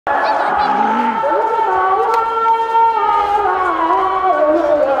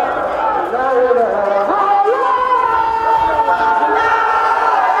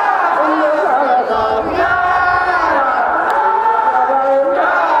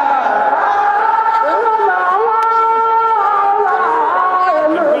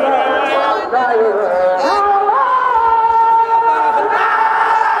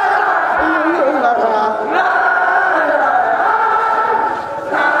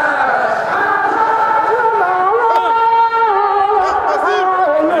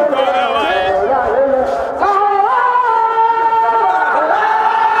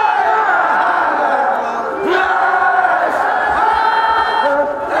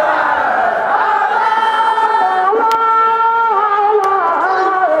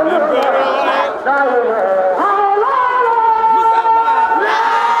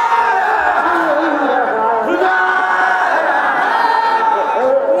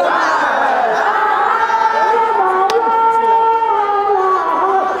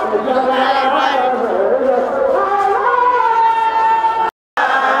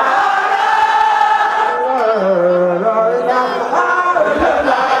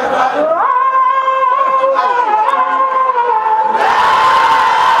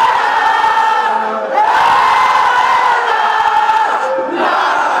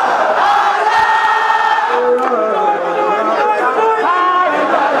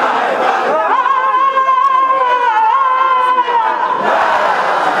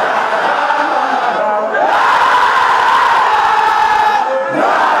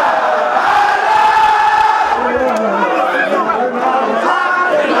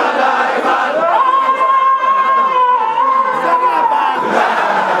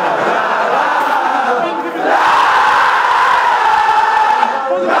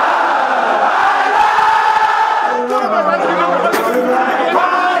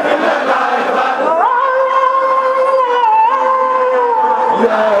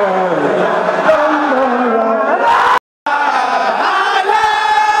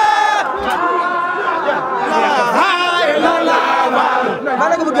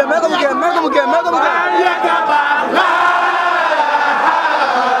génn may ko mu génn.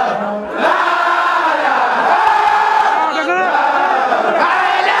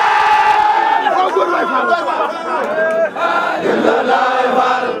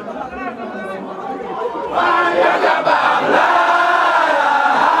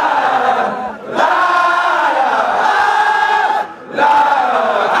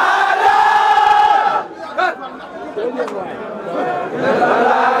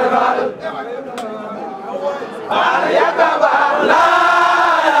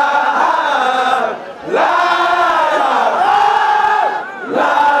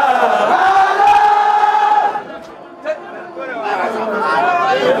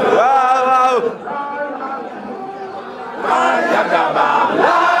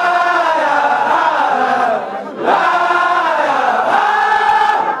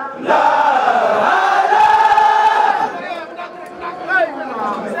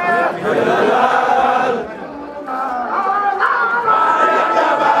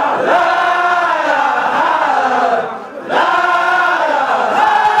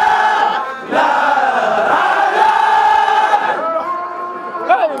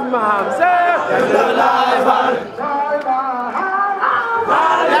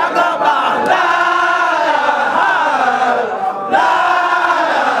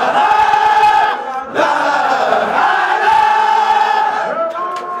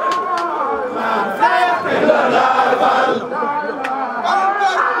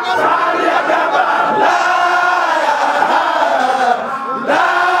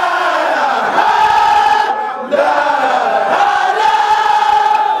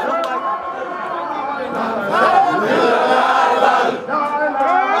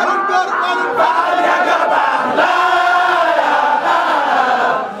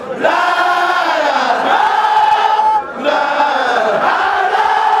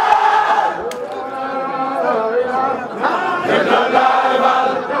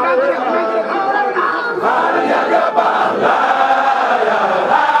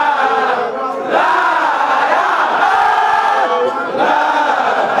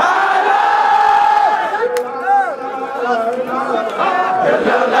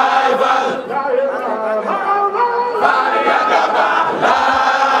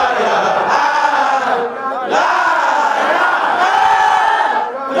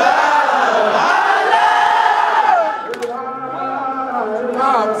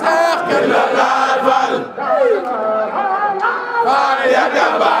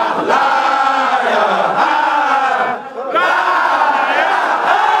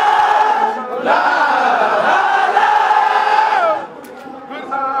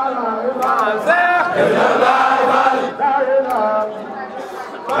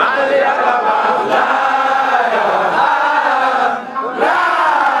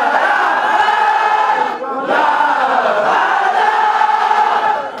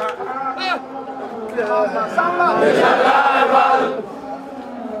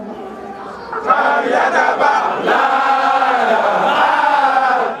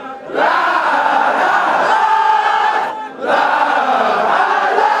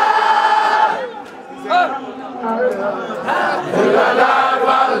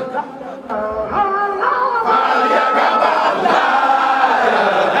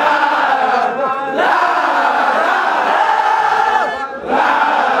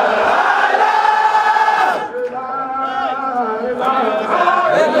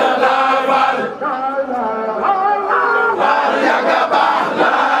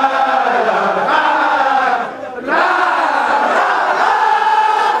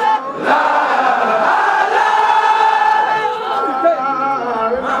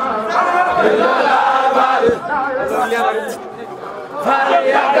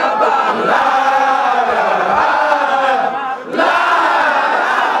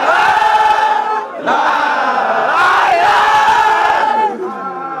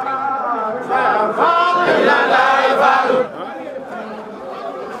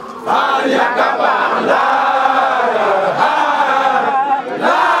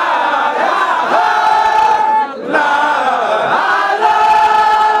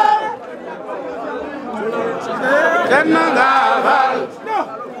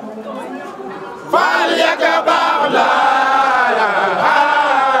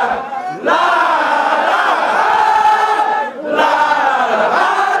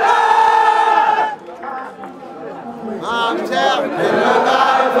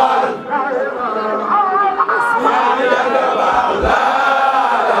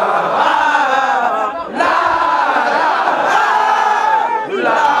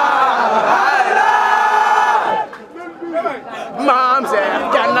 Maam Seex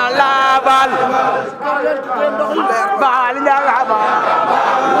Gana Laabal Fall baal Njaga Baal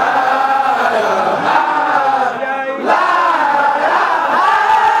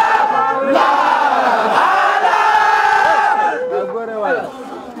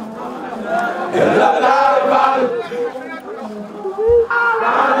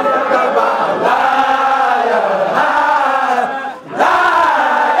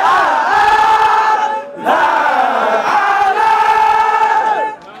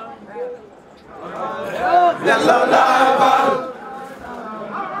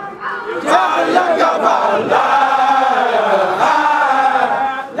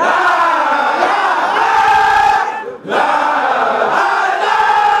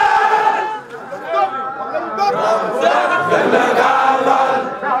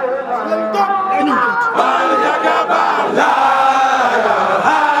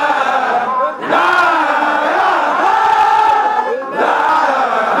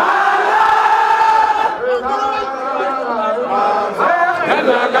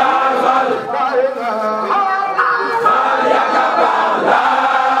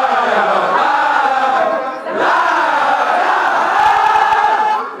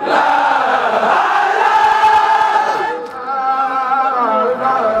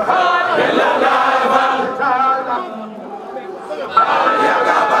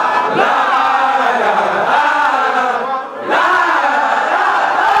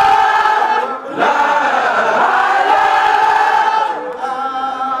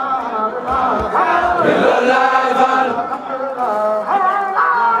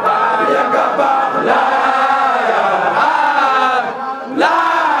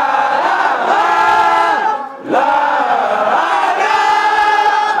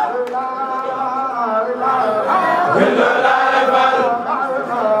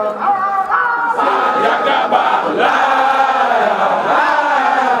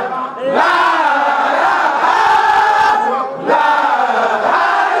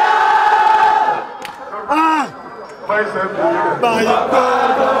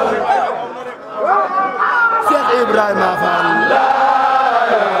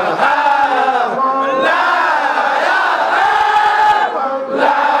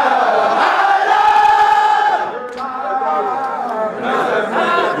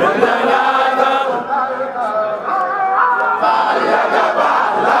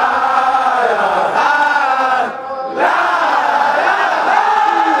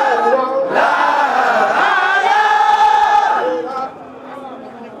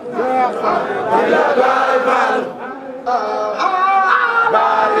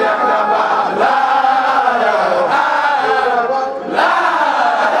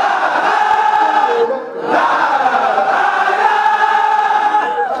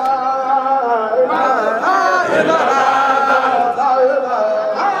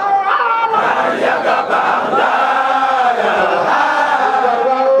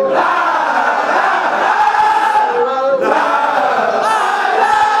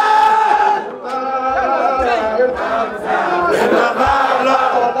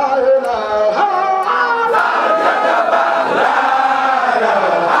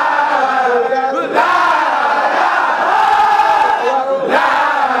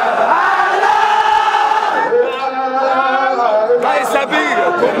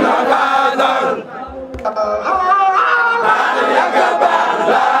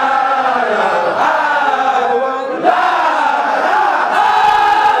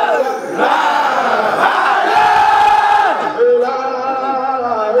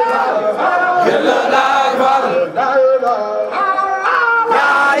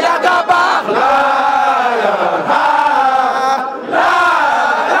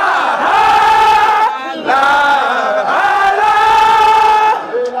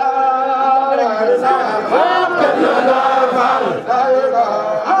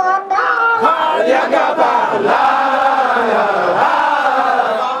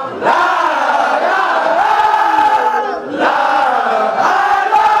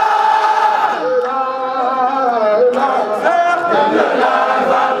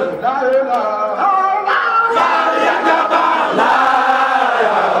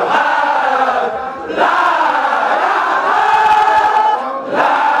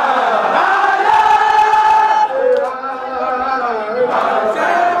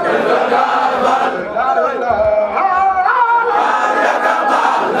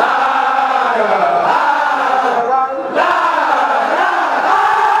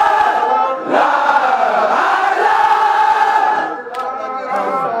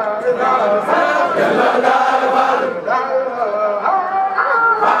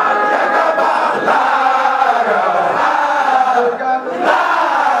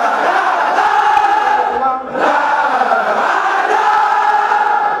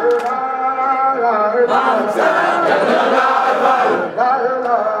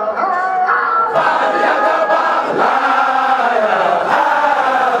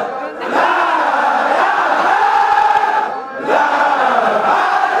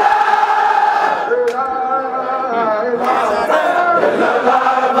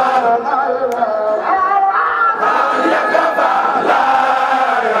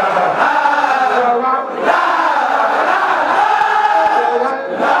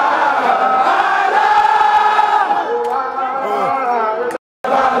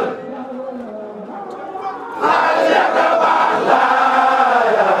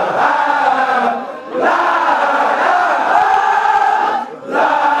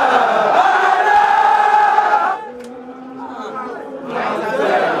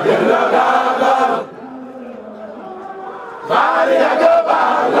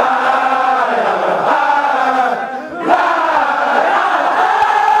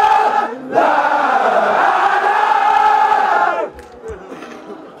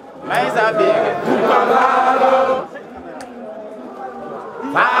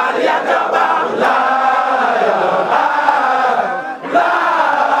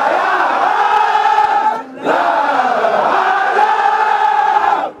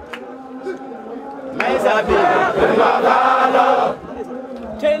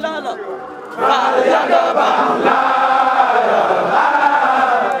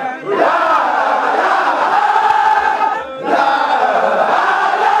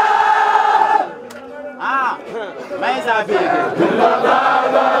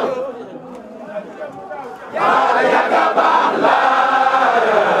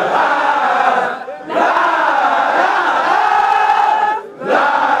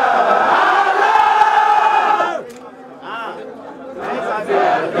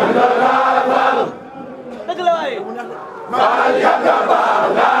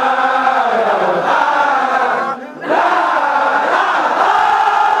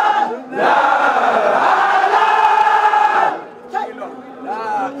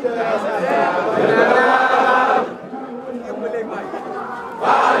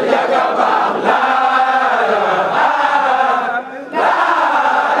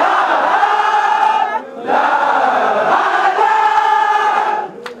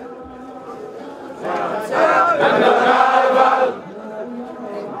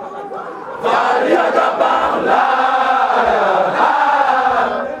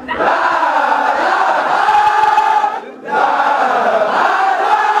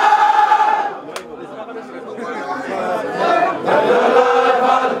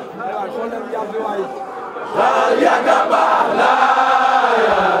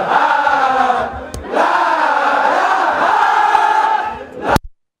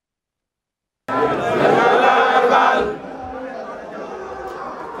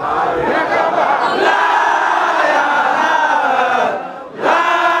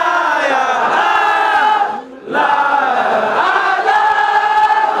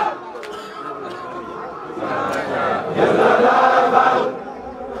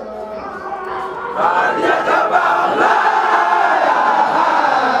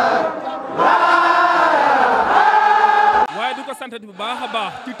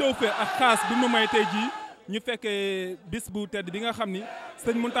bi mu may tey jii ñu fekkee bis bu tedd bi nga xam ni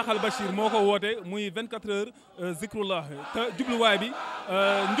sëñ Muntaxal Bachir moo ko woote muy 24 heures zikrullah te jubluwaay bi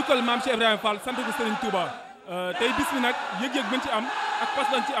njukkal maam Cheikh Ibrahima Fall sant ko Serigne Touba tey bis bi nag yëg-yëg bañ ci am ak pas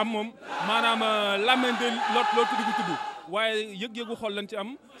lañ ci am moom maanaam làmmeñ de loolu tudd waaye yëg-yëgu xol lañ ci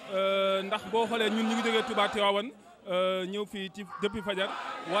am ndax boo xoolee ñun ñu ngi jógee Touba Tivaouane ñëw fii ci depuis fajar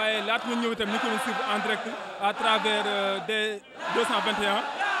waaye laata ñu ñëw itam ñu ko doon suivre en direct à travers des 221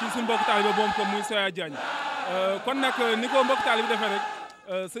 ci suñu mbokk taalibe boobu ko muy Soya Diagne kon nag ni ko mbokk taalibe bi defee rek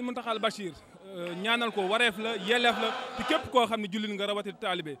sëñ Muntaxal Bachir ñaanal ko wareef la yelleef la ci képp koo xam ne jullit nga rawati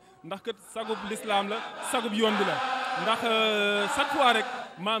taalibe ndax kat sagub l'islam la sagub yoon bi la ndax chaque fois rek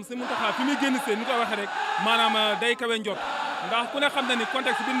maanaam sëñ Muntaxal fi muy génn see ni ko waxee rek maanaam day kawe njot ndax ku ne xam na ni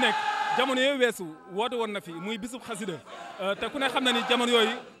contexte bi nekk jamono yooyu weesu woote woon na fi muy bisub xasida te ku ne xam na ni jamono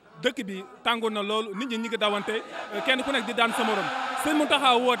yooyu dëkk bi tàngoon na loolu nit ñi ñi ngi dawante kenn ku nekk di daan sa morom sëñ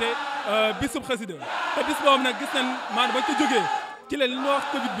Muntaxa woote bisub xasida te bis boobu nag gis nañ maanaam bañ ko jógee ci la li ñu wax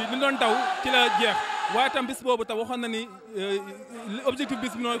Covid bi li doon daw ci la jeex waaye tam bis boobu te waxoon na ni objectif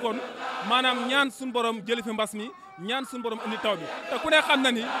bis bi nooy kon maanaam ñaan suñu borom jëli fi mbas mi ñaan suñu borom indi taw bi te ku ne xam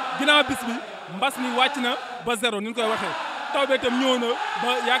na ni ginnaaw bis bi mbas mi wàcc na ba zéro ni ñu koy waxee taw bi itam ñëw na ba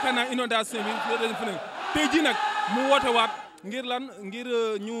yaakaar naa inondation bi fu ne tey jii nag mu woote waat ngir lan ngir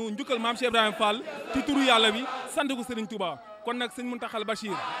ñu njukkal maam Cheikh Ibrahima Fall ci turu yàlla bi sant ko Serigne Touba kon nag sëñ Muntaxal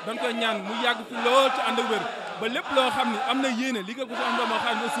Bachir dañ koy ñaan mu yàgg fi lool ci ànd ak wér ba lépp loo xam ne am na yéene liggéey ko si am doomu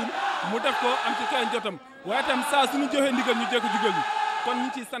xaalis rasul mu def ko am ci kaw jotam waaye itam saa suñu joxee ndigal ñu jekko jugal ñu kon ñu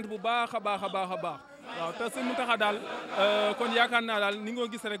ciy sant bu baax a baax a baax a baax waaw te sëñ Muntaxa daal kon yaakaar naa daal ni nga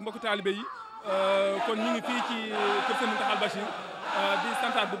ko gis rek mbokk taalibe yi kon ñu ngi fii ci kër sëñ Muntaxal Bachir di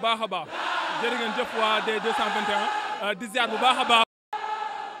santaat bu baax a baax jërë ngeen jëf waa des 221 di ziar bu baax a baax.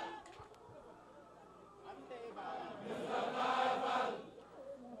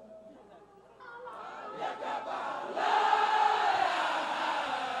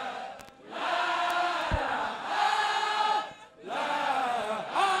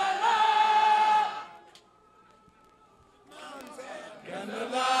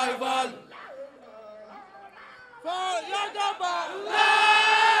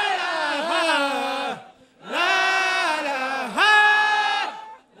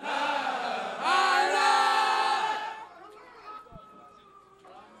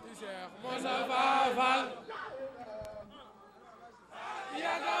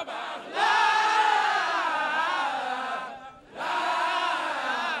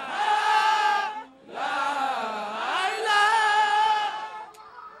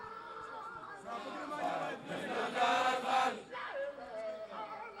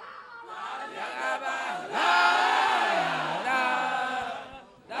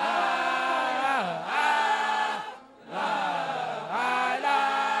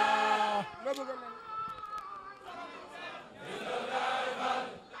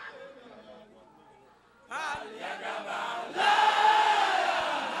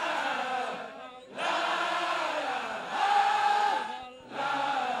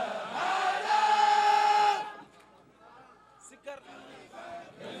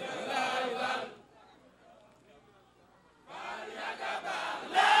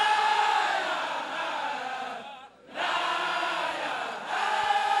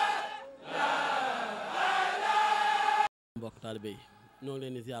 taalibe yi ñoo ngi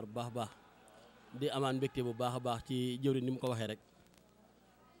leen di ziar bu baax a baax di amaan mbégte bu baax a baax ci jëwriñ ni mu ko waxee rek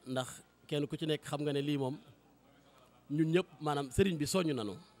ndax kenn ku ci nekk xam nga ne lii moom ñun ñëpp maanaam sëriñ bi soññ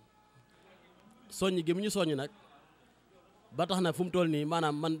nanu soññ gi mu ñu soññ nag ba tax na fu mu toll nii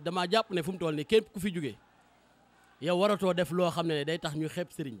maanaam man damaa jàpp ne fu mu toll nii képp ku fi jóge yow waratoo def loo xam ne day tax ñu xeeb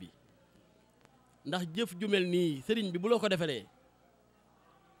sëriñ bi ndax jëf ju mel nii sëriñ bi bu loo ko defalee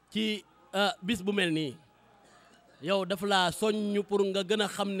ci bis bu mel nii yow dafa laa soññ pour nga gën a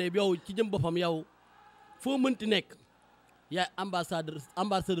xam ne yow ci jëm boppam yow foo mënti nekk yaay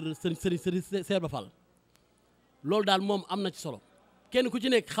ambassadeur sëriñ Seex Ibra Fall loolu daal moom am na ci solo kenn ku ci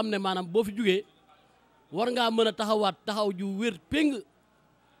nekk xam ne maanaam boo fi jugee war ngaa mën a taxawaat taxaw ju wér péng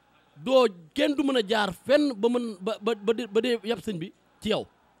doo kenn du mën a jaar fenn ba mën ba dee yàpp sëñ bi ci yow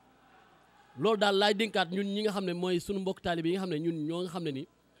loolu daal laay dénkaat ñun ñi nga xam ne mooy sunu mbokk taalibe yi nga xam ne ñun ñoo nga xam ne ni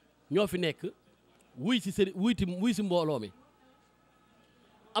ñoo fi nekk wuy si sëriñ wuy si mbooloo mi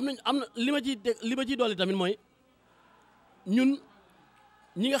am na li ma ciy dolli tamit mooy ñun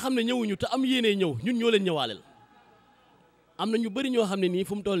ñi nga xam ne ñëwuñu te am yéenee ñëw ñun ñoo leen ñëwaaleel am na ñu bari ñoo xam ne nii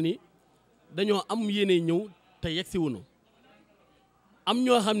fu mu toll nii dañoo am yéenee ñëw te yegg si wuñu am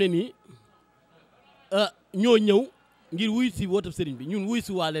ñoo xam ne nii ñoo ñëw ngir wuy si wootab sëriñ bi ñun wuy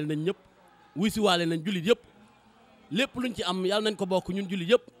si waaleel nañ ñëpp wuy si waaleel nañ jullit yëpp lépp luñ ci am yàlla nañ ko bokk ñun jullit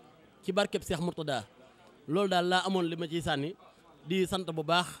yëpp ci barkeb Seex Murtada loolu daal laa amoon li ma ciy sànni di sant bu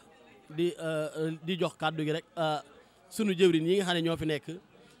baax di jox kàddu gi rek sunu jëwriñ yi nga xam ne ñoo fi nekk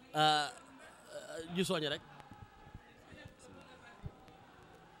ji soññ rek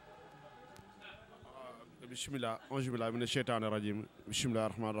bismillah auzu billahi mina sheytaani rajim bismillahi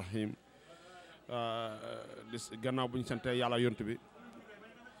rahmaani rahim gannaaw bu ñu sante yàlla yont bi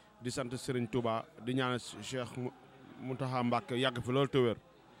di sant Serigne Touba di ñaanal Cheikh Mountakha Mbacké yàgg fi loolu te wér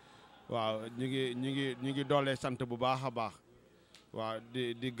waaw ñu ngi doolee sant bu baax a baax waaw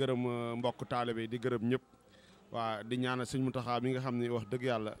di gërëm mbokk taalibe di gërëm ñëpp waaw di ñaanal Serigne Mountakha mi nga xam ne wax dëgg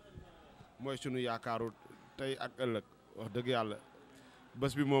yàlla mooy sunu yaakaaru tey ak ëllëg wax dëgg yàlla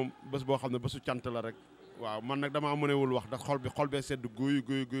bés bi moom bés boo xam ne bésu cant la rek waaw man nag damaa mënewul wax ndax xol bee sedd guy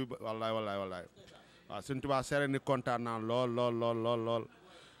wallaay waaw Serigne Touba seere ni kontaan naa lool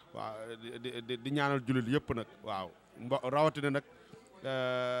waaw di ñaanal jullit yëpp nag waaw rawatina nag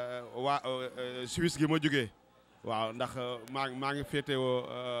waa Suisse gi ma jógee waaw ndax maa ngi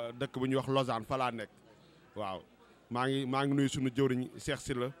féetewoo dëkk bu ñuy wax Lausanne fa laa nekk waaw maa ngi nuyu sunu jëwriñ Cheikh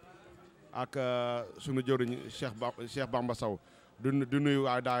Sylla ak sunu jëwriñ Cheikh Bamba Sow du nuyu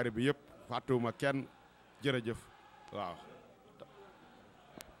waa daayira bi yëpp fàttewuma kenn jërëjëf waaw.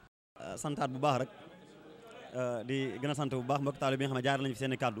 santaat bu baax rek di gën a sant bu baax mbokk taalibe bi nga xam ne jaar nañu fi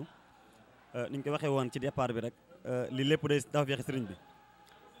seen i kàddu ni ñu ko waxee woon ci départ bi rek li lépp day dafa fexe sëriñ bi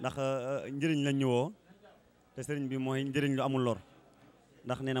ndax njëriñ lañ ñëwoo te sëriñ bi mooy njëriñ lu amul lor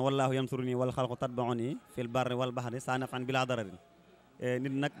ndax nee na wallaahu yamsuruni wal xalqu tatbauni fil barri wal bahri saanafan bilaa dararin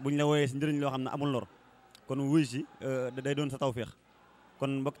nit nag buñ la wooyee si njëriñ loo xam ne amul lor kon wuy si day doon sa tawféex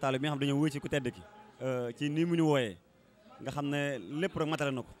kon mbokk taalibe bi nga xam dañoo wuy si ku tedd ki ci nii mu ñu wooyee nga xam ne lépp rek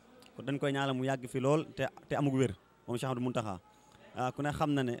matale na ko kon dañ koy ñaanal mu yàgg fi lool te amug wér moom Cheikh Ahmadou Mountakha ku ne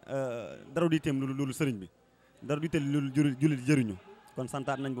xam na ne dara du itam lu sëriñ bi dara du itam lu jullit jëriñu kon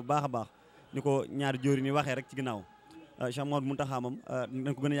santaat nañ bu baax a baax ni ko ñaari jóori ni waxee rek ci ginnaaw Cheikh Ahmadou Mountakha moom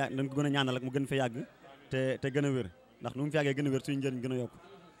dañ ko gën a ñaanal ak mu gën fa yàgg te gën a wér ndax nu mu fi yàggee gën a wér suñu njëriñ gën a yokk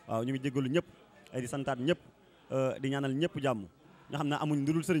waaw ñu ngi jéggalu ñëpp ay di santaat ñëpp di ñaanal ñëpp jàmm nga xam ne amuñ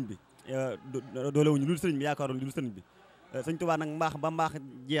lu dul sëriñ bi doolewuñu lu dul sëriñ bi yaakaaroon lu dul sëriñ bi sëñ Tuubaa nag mbaax ba mbaax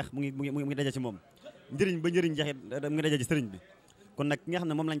jeex mu ngi daje ci moom njëriñ ba njëriñ jeexit mu ngi daje ci sëriñ bi kon nag ki nga xam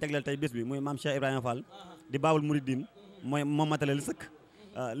ne moom lañ jagleel tey bés bi muy maam Cheikh Ibrahima Fall di baabul muridin moom matale lu sëkk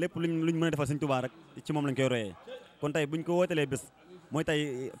lépp luñ mën a defal sëñ Tuubaa rek ci moom lañ koy royee kon tey buñ ko wootelee bés mooy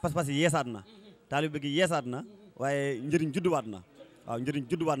tey pas-pas yi yeesaat na taalibe gi yeesaat na waaye njëriñ judduwaat na waaw njëriñ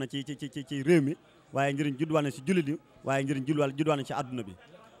judduwaat na ci réew mi waaye njëriñ judduwaat na ci jullit yi waaye njëriñ judduwaat na ci àdduna bi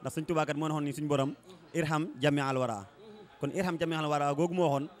ndax sëñ Tuubaa kat moo waxoon ni suñu borom irham jami al wara kon irham jami al wara googu moo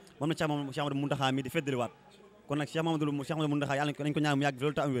waxoon moom na Cheikh Ahmadou Mountakha mi di feddaliwaat kon nag Cheikh Ahmadou Mountakha yàlla nañ ko ñaan mu yàgg fi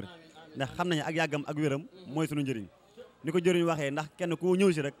loolu te am wér ndax xam nañu ak yàggam ak wéram mooy suñu njëriñ ni ko jëriñ waxee ndax kenn ku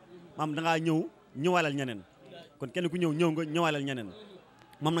ñëw si rek maam dangaa ñëwaalal ñeneen kon kenn ku ñëw nga ñëwaalal ñeneen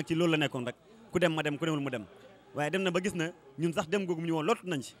moom nag ci loolu la nekkoon rek ku dem ma dem ku demul mu dem waaye dem na ba gis na ñun sax dem googu mu ñu woon lottu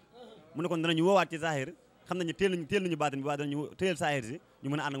nañ ci mu ne kon danañu woowaat ci zahir xam nañu teel nañu baatin bi waaye danañu téyel zahir si ñu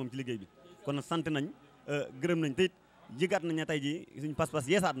mën a ànd ak moom ci liggéey bi kon nag sant nañ gërëm nañ te it jigaat nañ ne tey ji suñ pas-pas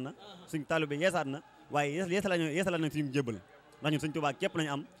yeesaat na suñ taalibe yeesaat na waaye yeesalaat nañ suñu jébbal ndax ñun Sëñ Tuubaa képp lañ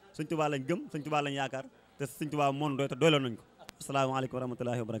am Sëñ Tuubaa lañ gëm Sëñ Tuubaa lañ yaakaar te Sëñ Tuubaa moom doy te doyloo nañ ko asalaamaaleykum wa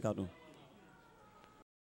rahmatullahi wa barakaatu